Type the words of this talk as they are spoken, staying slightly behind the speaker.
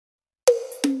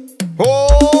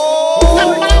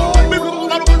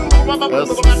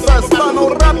Essa está no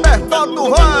repertório do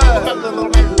rap.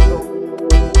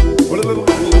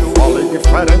 Falei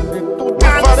diferente, tudo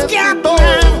diferente.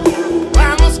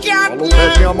 Vamos que a Falou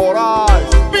Pedrinho Moraes.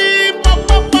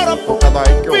 Toca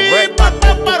daí que eu venho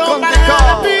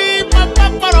candicar.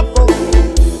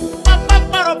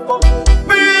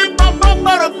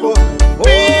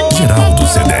 Geraldo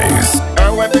C10. É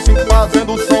o F5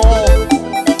 fazendo som,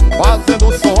 fazendo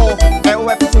som. É o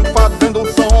F5 fazendo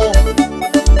som,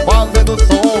 fazendo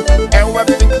som. É o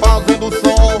F5 fazendo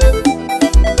som,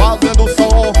 fazendo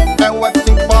som. É o F5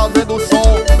 fazendo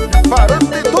som, diferente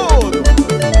de tudo.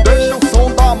 Deixa o som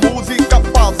da música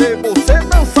fazer você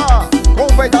dançar.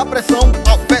 Convém da pressão,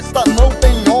 a festa não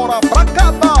tem hora pra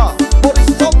acabar. Por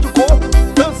isso solte o corpo,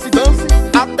 dance, dance,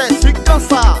 até se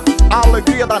cansar. A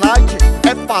alegria da night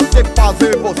é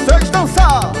fazer vocês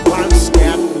dançar.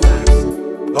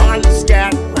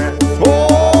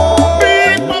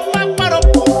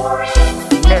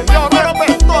 Melhor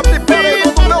repertório de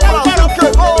Paredão do meu Brasil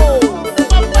chegou.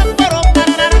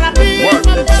 O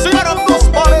F5 dos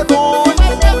paredões.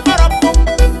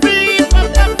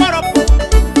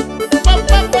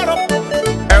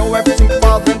 É o F5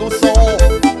 fazendo som,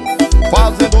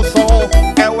 fazendo som.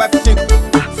 É o F5.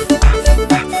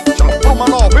 Tchau pra uma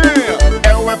novinha.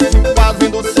 É o F5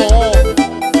 fazendo som,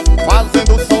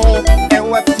 fazendo som. É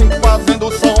o F5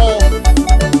 fazendo som,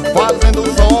 fazendo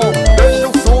som. Deixa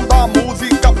o som da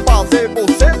música fazer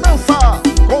você dançar.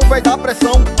 Convém da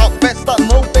pressão, a festa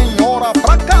não tem hora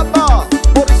pra acabar.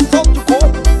 Por isso solte o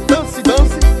corpo, dance,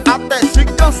 dance, até se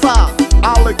cansar.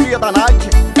 A alegria da night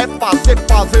é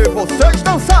fazer vocês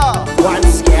dançar.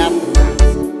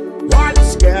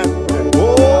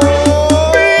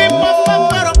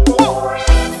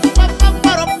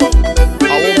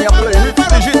 Alô, minha playlist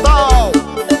digital.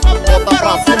 Bota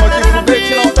pra cima que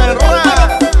foguete não tem ré.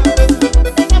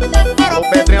 Alô,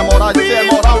 Pedrinho Moraes, cê é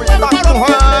moral e tá com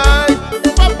rei.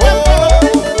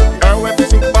 É o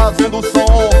F5 fazendo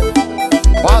som,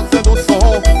 fazendo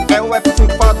som. É o F5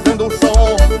 fazendo som,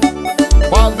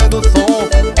 fazendo som.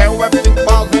 É o F5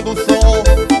 fazendo som,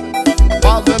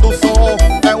 fazendo som.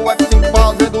 É o F5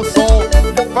 fazendo som,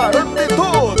 diferente de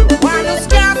tudo.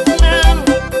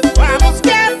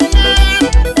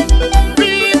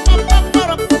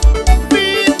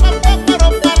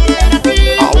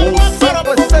 Alô,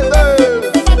 sempre CD.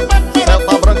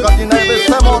 Celta Branca de Neve,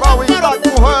 cê é moral e tá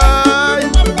com rei.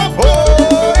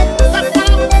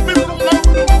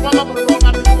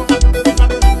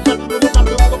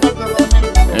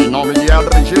 Em nome de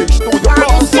RG Estúdio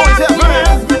Produções e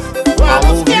Eventos.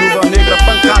 Alô, Viúva Negra,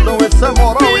 pancadão, esse é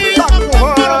moral e tá com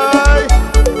rei.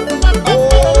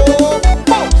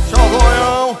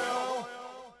 Xazoião.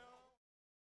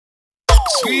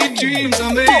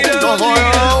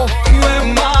 Xazoião.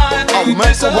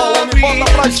 Aumenta o volume, bota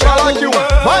pra escalar que o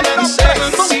vai da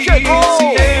pressão chegou.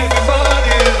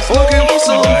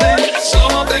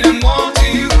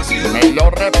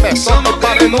 Melhor repertório de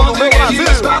Paredão do meu Brasil.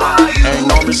 Em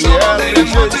nome de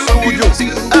RG Estúdio,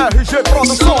 RG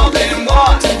Produções.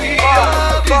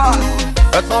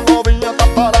 Essa novinha tá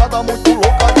parada, muito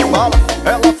louca de bala.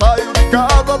 Ela saiu de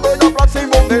casa, doida pra se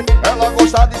envolver. Ela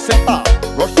gosta de sentar,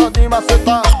 gosta de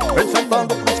macetar. Vem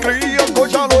sentando pros crias,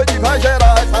 hoje a noite vai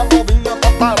gerar. Essa novinha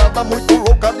tá parada, muito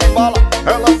louca de bala.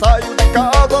 Ela saiu de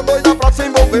casa, doida pra se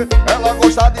envolver. Ela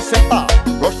gosta de sentar,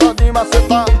 gosta de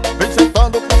macetar. Vem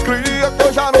sentando pros crias,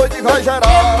 hoje a noite vai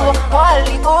gerar.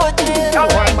 Hollywood,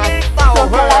 Vai matar o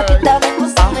velho. também por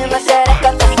cima na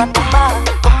xereca,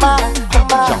 toma.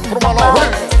 Já pro malão, vem.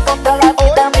 Controla a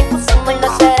vida, vem por cima na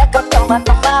xereca, toma.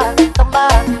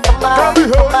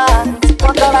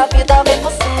 Controla a vida, vem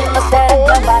por cima na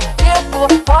xereca, tipo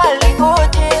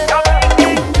Hollywood.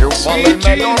 Eu falei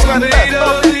melhor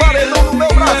repertório de Paredão do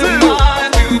meu Brasil. A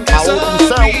ATENÇÃO,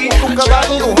 cutuca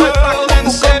daí no rei, tá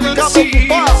cutucando de cada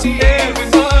ocupar. O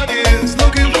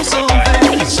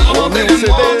meu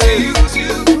CD,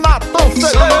 Natão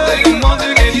CD.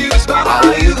 A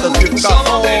Lutas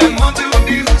Divulgações,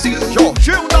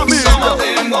 Jorginho da mídia.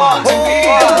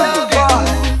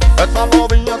 Essa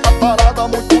novinha tá parada,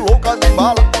 muito louca de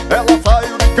bala. Ela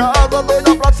saiu de casa,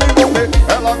 doida pra se envolver.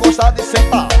 Ela gosta de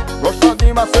sentar, gosta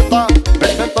de macetar.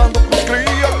 Vem sentando pros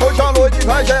cria, hoje a noite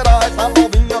vai gerar. Essa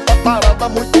novinha tá parada,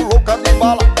 muito louca de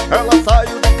bala. Ela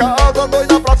saiu de casa,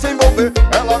 doida pra se envolver.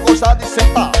 Ela gosta de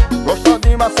sentar, gosta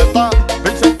de macetar.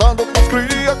 Vem sentando pros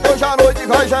cria, hoje a noite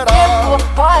vai gerar.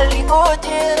 Hollywood,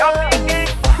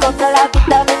 controla a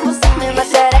vida, vem por cima na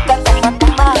xereca,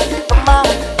 toma.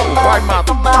 Vai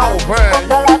matar o velho.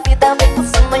 Controla a vida, vem por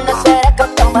cima na xereca,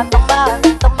 toma.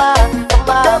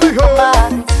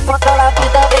 Controla a vida.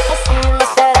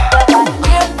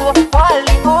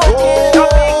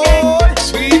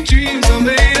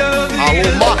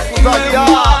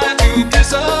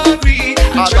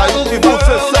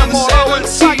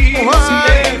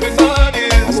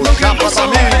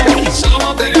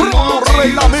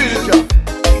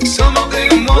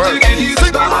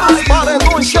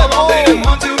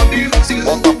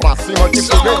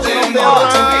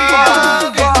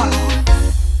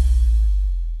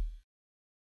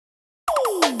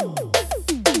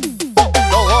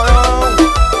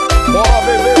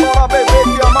 Bora beber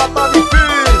que a mata tá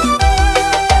difícil.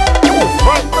 O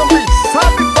fã também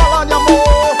sabe falar de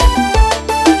amor.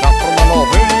 Já pra uma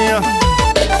novinha.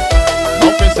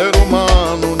 Não tem ser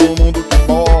humano no mundo que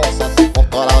possa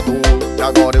suportar a dor que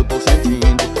agora eu tô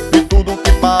sentindo. E tudo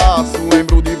que passo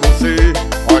lembro de você,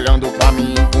 olhando pra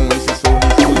mim com esse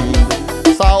sorriso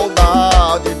lindo.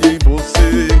 Saudade de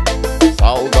você,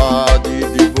 saudade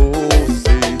de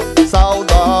você,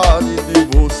 saudade de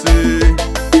você.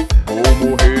 Vou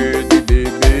morrer de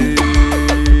beber.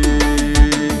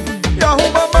 E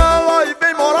arruma mala e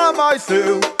vem morar mais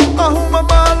seu. Arruma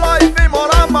mala e vem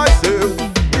morar mais seu.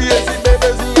 E esse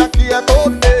bebezinho aqui é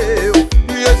todo teu.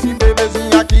 E esse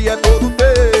bebezinho aqui é todo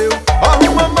teu.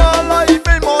 Arruma mala e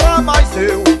vem morar mais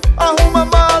seu. Arruma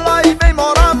mala e vem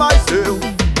morar mais seu.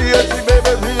 E esse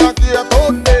bebezinho aqui é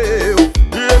todo teu.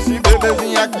 E esse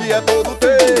bebezinho aqui é todo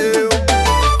teu.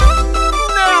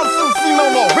 Nelson, se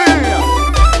não novinha.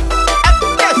 É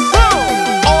pressão.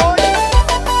 Oi.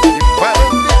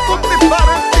 Diferente, tudo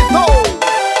diferente,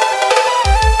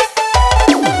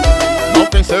 não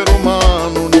tem ser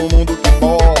humano no mundo que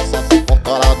possa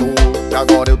suportar a dor que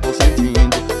agora eu tô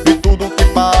sentindo. E tudo que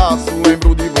passo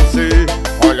lembro de você,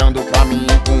 olhando pra mim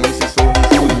com esse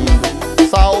sorriso lindo.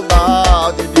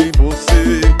 Saudade de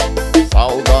você,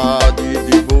 saudade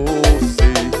de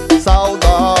você,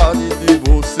 saudade de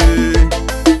você.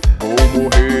 Vou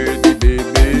morrer de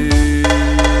beber.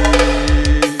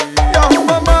 E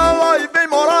arruma mala e vem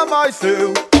morar mais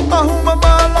seu. Arruma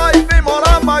mala e vem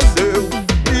morar mais seu.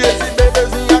 E esse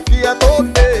bebezinho aqui é todo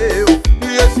teu.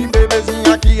 E esse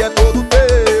bebezinho aqui é todo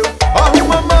teu.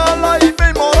 Arruma mala e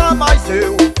vem morar mais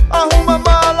seu. Arruma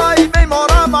mala e vem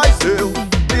morar mais seu.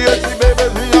 E esse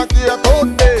bebezinho aqui é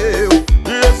todo teu.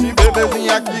 E esse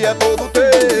bebezinho aqui é todo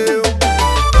teu.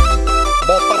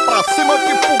 Bota pra cima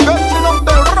que foguete não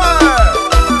tem ré.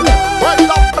 O velho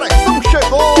da pressão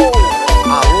chegou.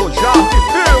 Alô, Jardim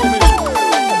Filme.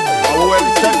 Alô,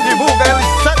 L7 divulga,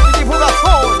 L7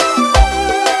 divulgações.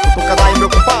 Toca daí, meu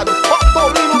compadre,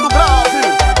 Fatorino do Brasil.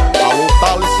 Alô,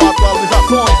 Thales,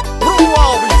 atualizações. Bruno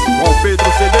Alves, João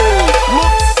Pedro CD,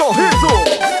 Lux Sorriso.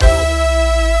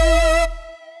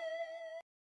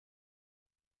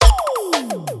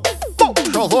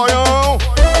 Chozoião,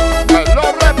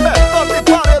 melhor repertório de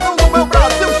paredão do meu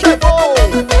Brasil chegou.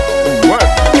 O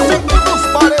F5 dos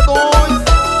paredões.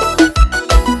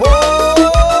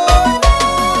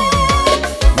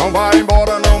 Não vai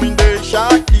embora, não me deixa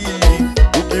aqui.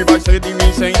 O que vai ser de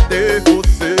mim sem ter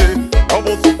você? Não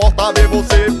vou suportar ver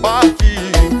você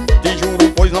partir. Te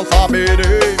juro, pois não saberei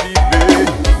viver.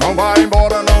 Não vai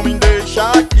embora, não me deixa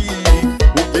aqui.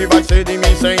 O que vai ser de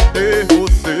mim sem ter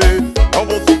você? Não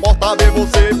vou suportar ver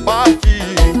você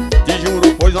partir. Te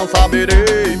juro, pois não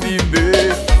saberei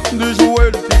viver. De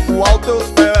joelho fico aos teus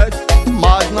pés,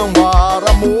 mas não há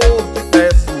amor, te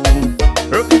peço.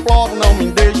 Eu te imploro, não me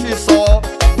deixe só,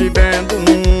 vivendo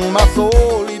numa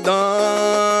solidão.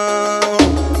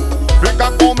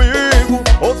 Fica comigo,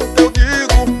 ouça o que eu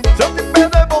digo. Se eu te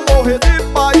perder vou morrer de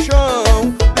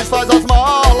paixão. Desfaz as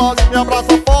malas, me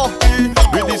abraça forte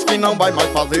e diz que não vai mais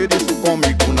fazer isso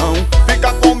comigo não.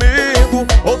 Fica comigo,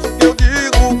 ouça o que eu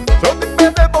digo. Se eu te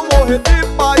perder vou morrer de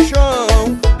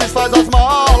paixão. Desfaz as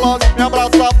malas, me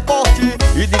abraça forte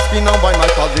e diz que não vai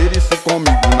mais fazer isso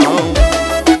comigo não.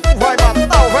 Vai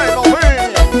matar o velho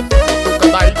novinha. Toca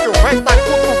daí que o velho tá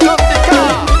cutucando de cá.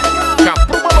 Já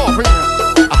pra uma novinha.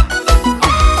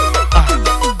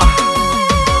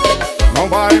 Não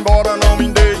vai embora, não me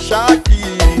deixa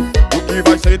aqui. O que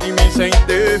vai ser de mim sem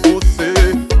ter você?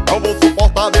 Não vou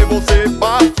suportar ver você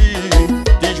partir.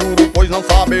 Te juro, pois não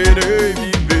saberei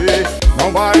viver.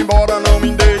 Não vai embora, não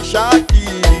me deixa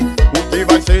aqui. O que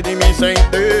vai ser de mim sem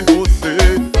ter você?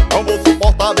 Não vou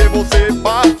suportar ver você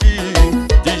partir.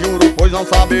 Te juro, pois não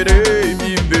saberei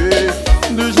viver.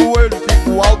 De joelho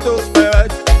fico aos teus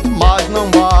pés, mas não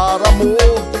há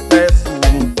amor, te peço.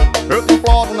 Eu te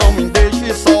imploro, não me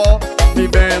deixe só,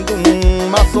 vivendo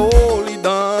numa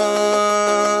solidão.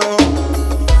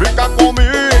 Fica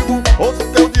comigo, ouça o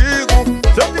que eu digo.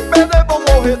 Se eu te perder vou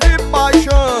morrer de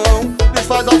paixão.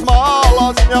 Desfaz as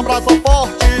malas, me abraça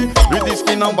forte e diz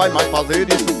que não vai mais fazer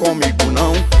isso comigo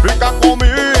não. Fica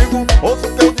comigo, ouça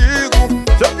o que eu digo.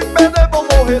 Se eu te perder vou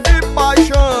morrer de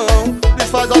paixão.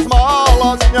 Desfaz as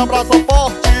malas, me abraça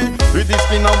forte e diz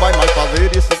que não vai mais fazer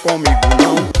isso comigo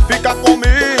não. Fica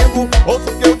comigo, ouça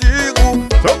o que eu digo.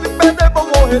 Se eu te perder vou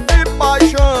morrer de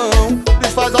paixão.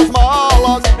 Desfaz as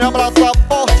malas, me abraça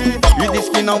forte e diz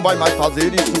que não vai mais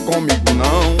fazer isso comigo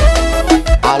não.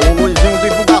 Alô, Luizinho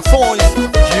divulgações,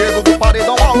 Diego do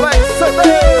Paredão, Alex CD,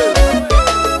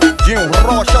 Dinho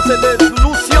Rocha.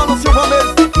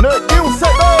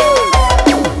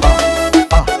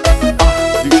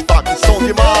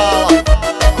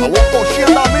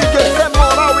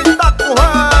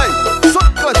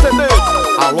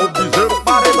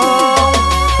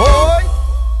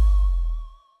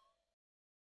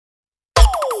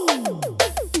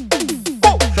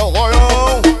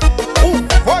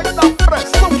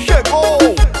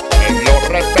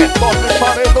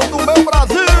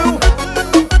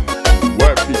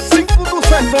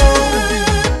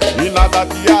 nada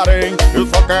de harém, eu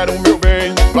só quero o meu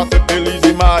bem, pra ser feliz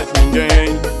e mais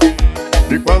ninguém.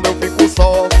 E quando eu fico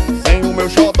só, sem o meu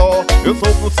xodó, eu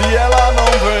sofro se ela não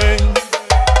vem.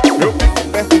 Eu fico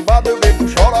perturbado, eu bebo,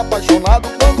 choro apaixonado,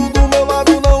 quando do meu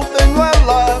lado não tenho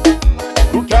ela.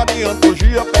 Do que adianta hoje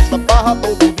dia, festa, barra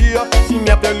todo dia, se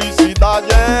minha felicidade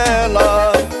é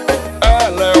ela.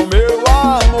 Ela é o meu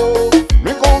amor,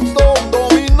 me conquistou,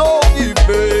 dominou de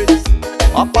vez.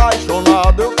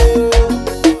 Apaixonado eu tô,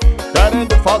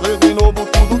 querendo fazer de novo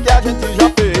tudo que a gente já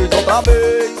fez outra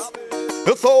vez.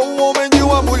 Eu sou um homem de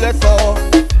uma mulher só,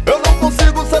 eu não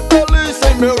consigo ser feliz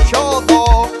sem meu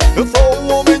xodó. Eu sou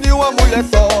um homem de uma mulher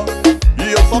só,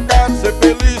 e eu só quero ser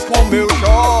feliz com meu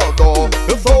xodó.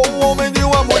 Eu sou um homem de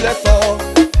uma mulher só,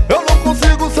 eu não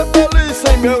consigo ser feliz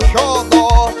sem meu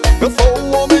xodó. Eu sou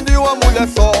um homem de uma mulher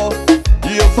só,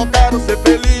 e eu só quero ser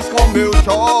feliz com meu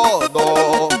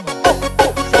xodó.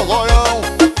 Xodóião,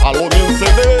 alô meu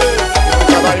CD,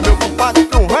 fica daí meu compadre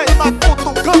que o velho tá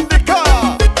cutucando de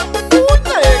cá.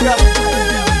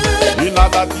 E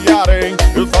nada de harém,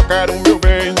 eu só quero o meu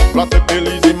bem, pra ser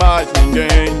feliz e mais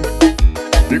ninguém.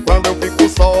 E quando eu fico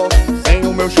só, sem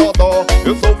o meu xodó,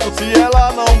 eu sofro se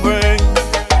ela não vem.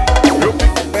 Eu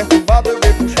fico perturbado, eu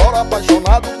bebo, choro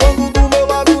apaixonado, quando do meu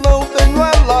lado não tenho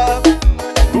ela.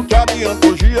 Do que adianta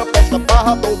hoje dia, festa,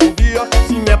 barra todo dia,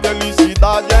 se minha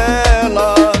felicidade é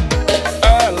ela.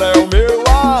 Ela é o meu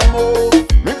amor,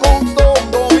 me conquistou,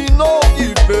 dominou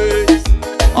de vez.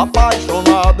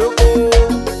 Apaixonado eu tô,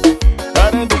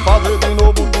 querendo fazer de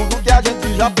novo tudo que a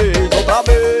gente já fez outra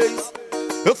vez.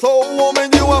 Eu sou um homem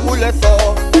de uma mulher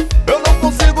só, eu não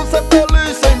consigo ser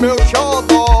feliz sem meu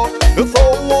xodó. Eu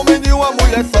sou um homem de uma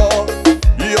mulher só,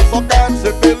 e eu só quero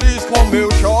ser feliz com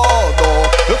meu xodó.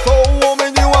 Eu sou um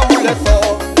homem de uma mulher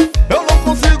só, eu não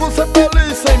consigo ser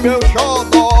feliz sem meu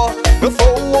xodó. Eu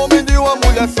sou um homem de uma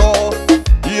mulher só,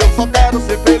 e eu só quero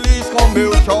ser feliz com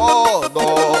meu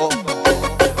xodó.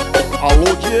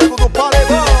 Alô Diego do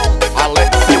Paredão,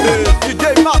 Alex CD,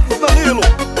 DJ Marcos Danilo,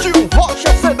 Tio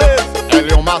Rocha CD,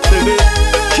 Eliomar CD,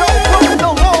 Tchau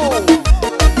Download.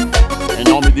 Em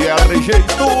nome de RG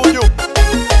Estúdio,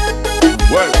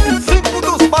 o F5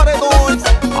 dos Paredões.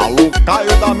 Alô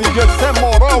Caio da mídia, cê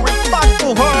moral e tá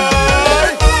com rei.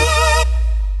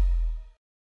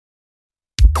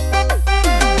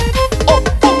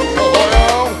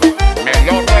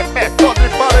 Melhor repertório de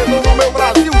paredão no meu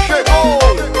Brasil chegou.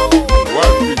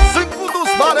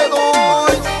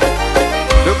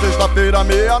 Sexta-feira,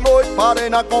 meia-noite, parei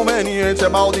na conveniência,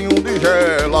 baldinho de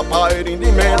gela, paeirinho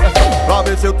de menta, pra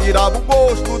ver se eu tirava o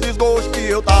gosto, o desgosto que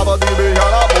eu tava de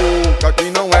beijar a boca que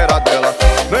não era dela.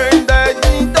 Nem 10,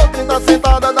 20 ou 30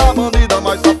 sentada da bandida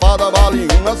mais safada, vale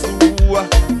uma sua.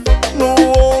 No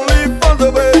OnlyFans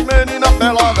eu vejo menina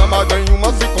pelada, mas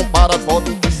nenhuma se compara às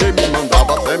fotos que cê me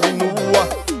mandava. Semi-nua,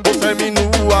 ô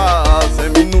semi-nua,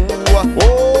 semi-nua.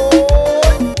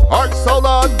 Oi, ai que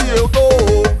saudade que eu tô,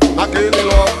 aquele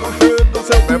logo cheiro do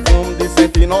seu perfume de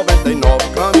 199,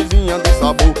 camisinha de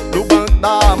sabor no banco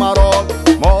da Maroc,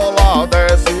 mola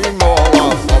desce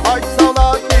mola sobe. Ai que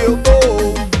saudade que eu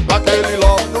tô, aquele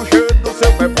logo cheiro do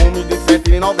seu perfume de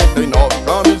 199,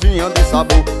 camisinha de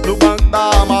sabor no banco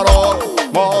da Maroc,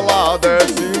 mola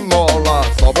desce mola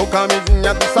sobe.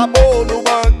 Camisinha de sabor no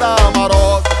banco da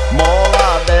Maroc,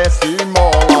 mola desce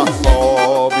mola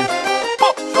sobe.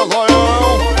 Poxa,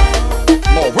 zoião,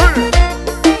 novinho,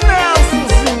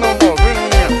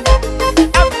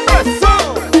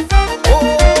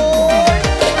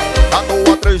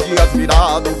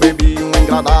 bebi um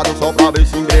engradado só pra ver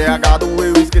se embriagado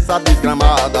eu esqueço a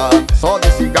desgramada. Só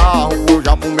de cigarro eu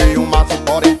já fumei um maço,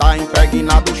 porém tá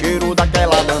impregnado o cheiro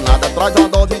daquela danada. Traz uma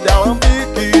dose de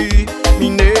alambique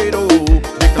mineiro,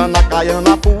 de cana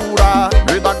caiana pura,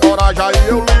 me dá coragem aí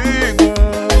eu ligo,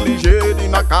 ligeiro e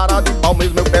na cara de pau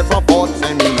mesmo eu peço uma foto.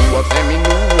 Semi-nua,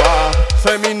 semi-nua,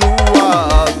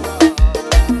 semi-nua,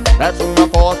 peço uma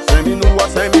foto. Semi-nua,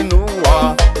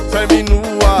 semi-nua, semi-nua.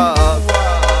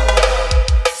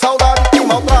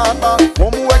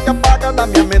 Como é que apaga da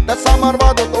minha mente essa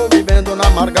marvada? Eu tô vivendo na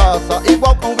margaça,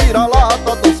 igual com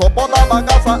vira-lata, tô só pó da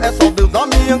bagaça. É só Deus a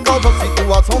minha causa,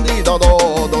 situação de dodó,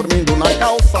 dormindo na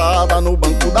calçada, no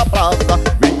banco da praça.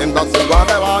 Vem tentar ser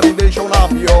guarda, me deixou na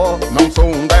pior. Não sou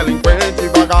um delinquente,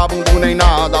 vagabundo nem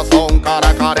nada, só um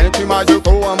cara carente, mas eu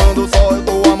tô amando só, eu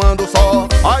tô amando só.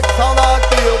 Ai que saudade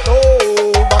que eu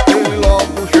tô, daquele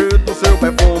logo cheiro do seu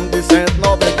perfume de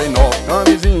 199,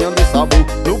 camisinha de sabor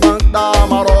no banco da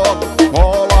Maroc,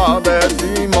 mola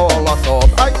desce mola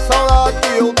sobe. Ai que saudade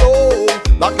que eu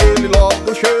tô, daquele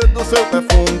logo cheiro do seu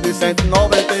perfume de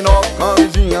 199,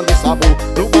 camisinha de sabor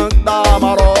no banco da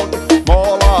Maroc,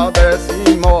 mola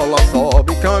desce mola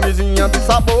sobe. Camisinha boquinha de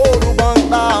sabor, o banco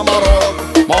da maroca.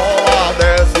 Mola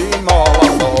desce, mola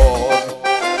sobe.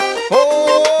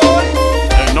 Oi,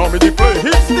 em nome de Play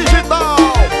Hits Digital,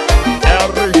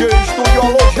 RG Estúdio,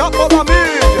 alô, Japa da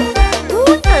mídia.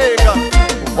 Nega,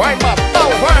 vai matar o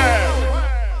véio.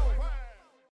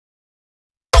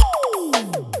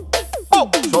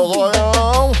 Sou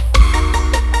zoião.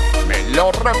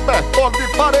 Melhor repertório de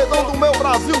paredão do meu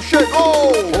Brasil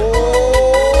chegou.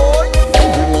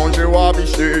 De longe eu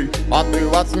avistei,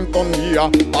 bateu a sintonia.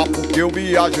 Ah, porque eu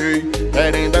viajei,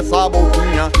 querendo essa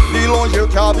boquinha. De longe eu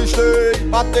te avistei,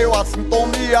 bateu a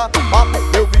sintonia. Ah,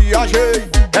 porque eu viajei,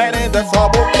 querendo essa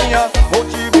boquinha. Vou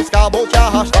te buscar, vou te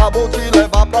arrastar, vou te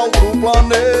levar pra outro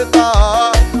planeta.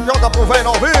 Joga pro véi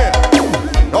novinho,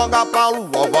 joga pra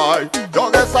lua, vai.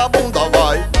 Joga essa bunda,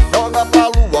 vai. Joga pra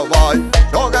lua, vai.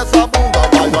 Joga essa bunda,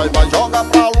 vai, vai, vai. Joga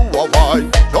pra lua, vai.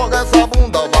 Joga essa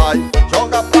bunda, vai.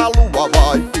 Joga pra lua,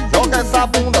 vai. Joga essa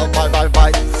bunda, vai, vai,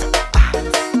 vai.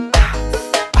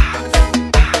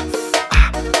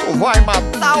 Tu vai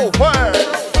matar o véi.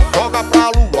 Joga pra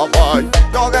lua, vai.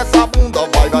 Joga essa bunda,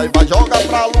 vai, vai, vai. Joga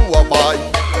pra lua, vai.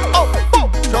 Oh, oh,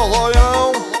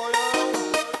 Choloião.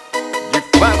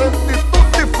 Diferente, tudo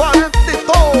diferente de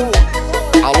todos.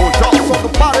 Alô, Jobson do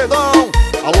Paredão.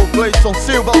 Alô, Cleison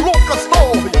Silva, Lucas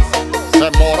Torres. Cê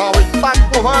é moral e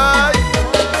taco, vai.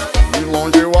 De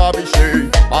longe eu avistei,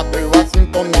 bateu a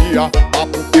sintonia. Ah,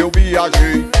 porque eu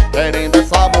viajei, querendo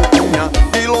essa boquinha.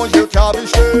 De longe eu te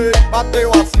avistei,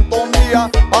 bateu a sintonia.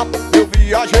 Ah, porque eu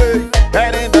viajei,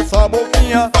 querendo essa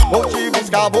boquinha. Vou te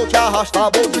buscar, vou te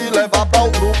arrastar, vou te levar pra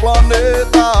outro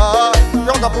planeta.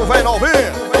 Joga pro véi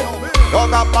novinho,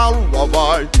 joga pra lua,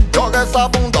 vai. Joga essa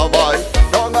bunda, vai.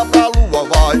 Joga pra lua,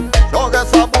 vai. Joga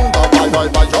essa bunda, vai, vai,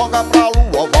 vai. Joga pra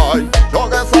lua, vai.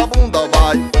 Joga essa bunda,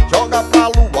 vai. Joga pra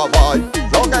lua, vai.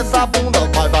 Joga essa bunda,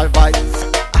 vai, vai, vai.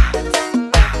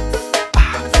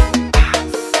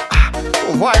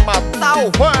 Tu vai matar o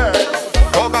véi.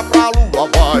 Joga pra lua,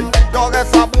 vai. Joga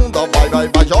essa bunda, vai, vai,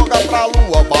 vai. Joga pra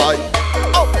lua, vai.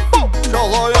 Oh, oh,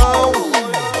 Choloião.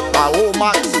 Alô,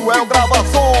 Maxwell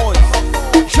Gravações.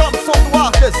 Jamson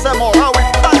Duarte, cê é moral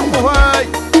e taco, véi.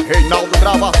 Reinaldo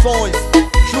Gravações.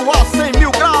 Joá 100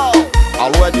 mil graus.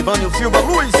 Alô, Edvânio Silva,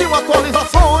 Luizinho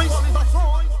Atualizações.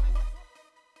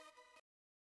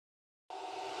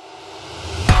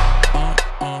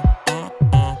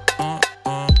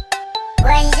 O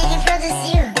RG que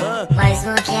produziu, mais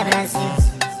um aqui é Brasil.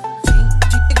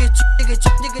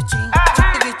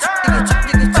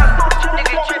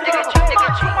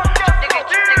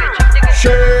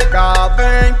 Chega,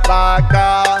 vem pra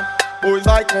cá, pois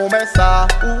vai começar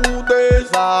o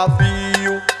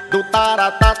desafio do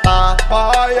taratata.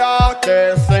 Vai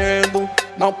aquecendo,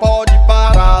 não pode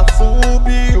parar.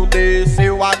 Subiu,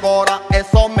 desceu, agora é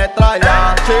só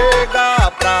metralhar.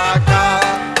 Chega pra cá,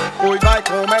 pois vai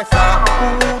começar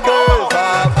o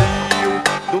desafio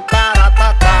do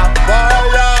taratata. Vai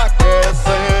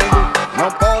aquecendo,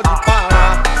 não pode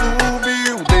parar.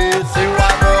 Subiu, desceu,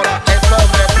 agora é só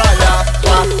metralhar.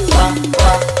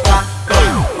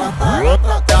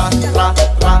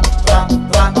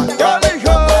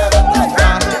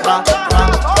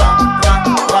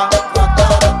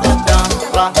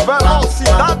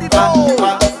 Velocidade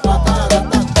 2.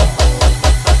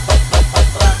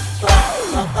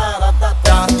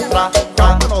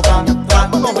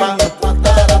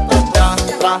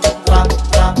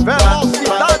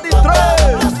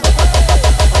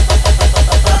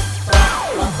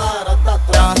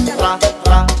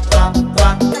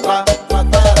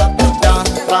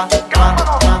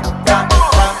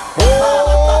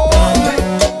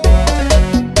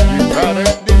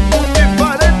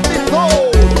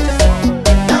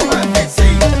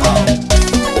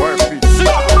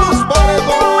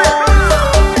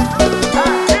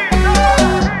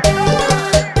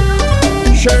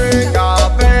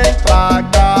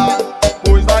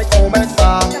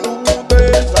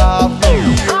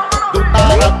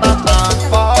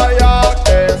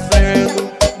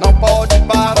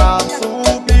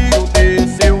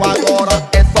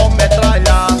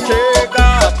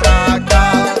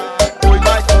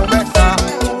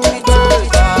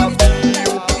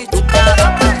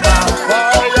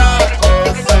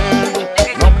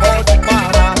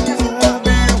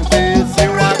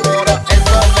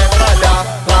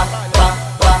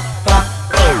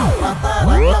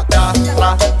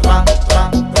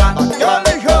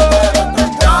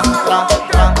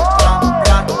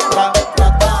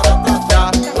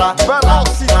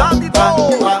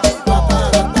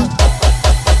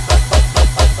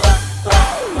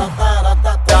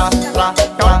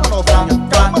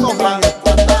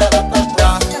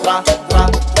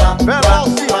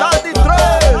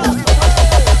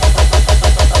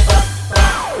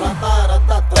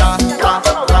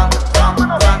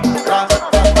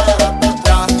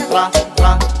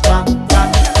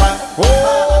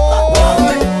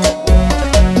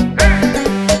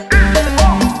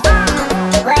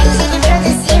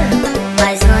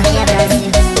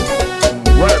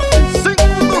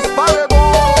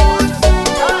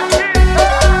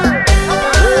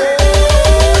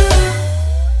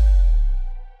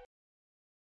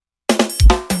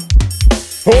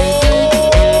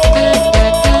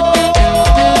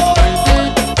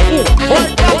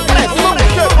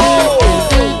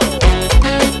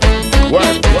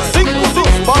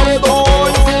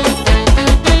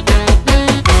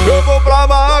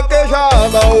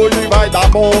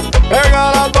 bom.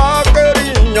 Pegar as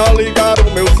vaqueirinhas, ligar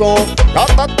o meu som. Já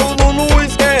tá tudo no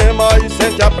esquema e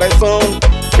sente a pressão.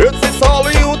 Esse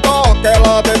solinho toca,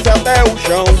 ela desce até o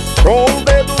chão. Com o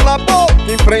dedo na boca,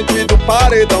 em frente do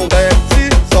paredão. Desce,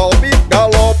 sobe,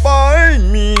 galopa em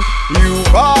mim. E o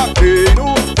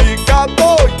vaqueiro fica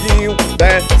doidinho.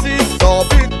 Desce,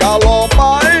 sobe,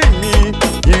 galopa em mim.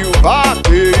 E o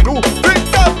vaqueiro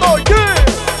fica doidinho.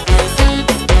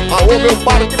 Alô, meu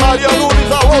parque Maria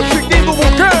Nunes, alô, Chiquinho do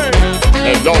Buquê.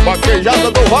 Melhor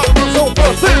vaquejada do Vale do São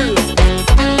Francisco.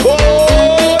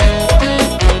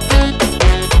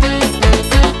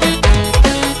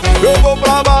 Eu vou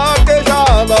pra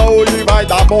vaquejada, hoje vai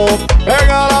dar bom.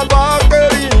 Pegar as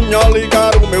vaqueirinhas,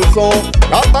 ligar o meu som.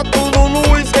 Já tá tudo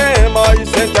no esquema e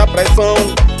sente a pressão.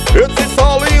 Esse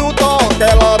solinho toca,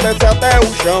 ela desce até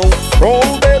o chão. Com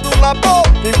o dedo na boca,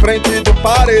 em frente do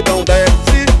paredão.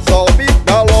 Desce, sobe,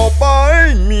 galopa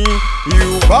em mim. E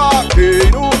o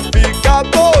vaqueiro fica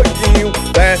doidinho.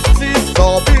 Desce,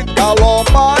 sobe,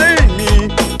 galopa em mim.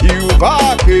 E o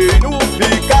vaqueiro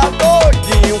fica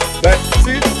doidinho.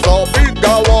 Desce, sobe,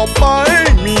 galopa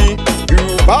em mim. E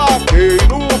o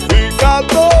vaqueiro fica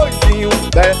doidinho.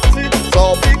 Desce,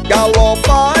 sobe,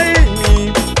 galopa em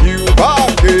mim. E o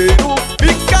vaqueiro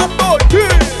fica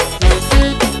doidinho.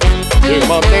 E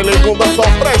mantém legunda só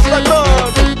presta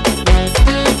grande.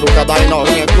 Cutuca daí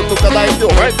novinha, cutuca daí que o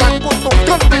rei tá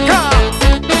cutucando de cá.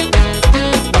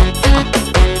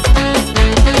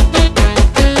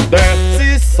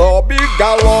 Desce, sobe,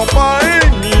 galopa em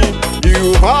mim. E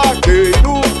o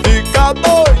vaqueiro fica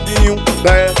doidinho.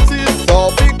 Desce,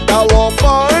 sobe,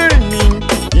 galopa em mim.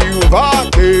 E o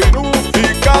vaqueiro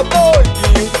fica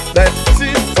doidinho. Desce,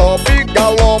 sobe,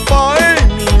 galopa em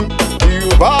mim. E o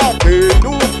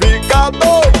vaqueiro fica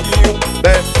doidinho.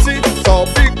 Desce,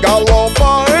 sobe,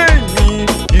 galopa em mim.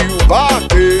 E o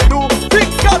vaqueiro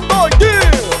fica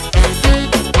doidinho.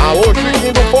 Alô,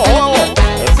 Chiquinho do Forró,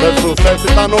 esse é sucesso e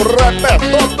tá no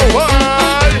repertório do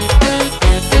vai.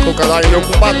 Cutuca daí, meu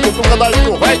compadre, cutuca daí que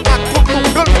o vai tá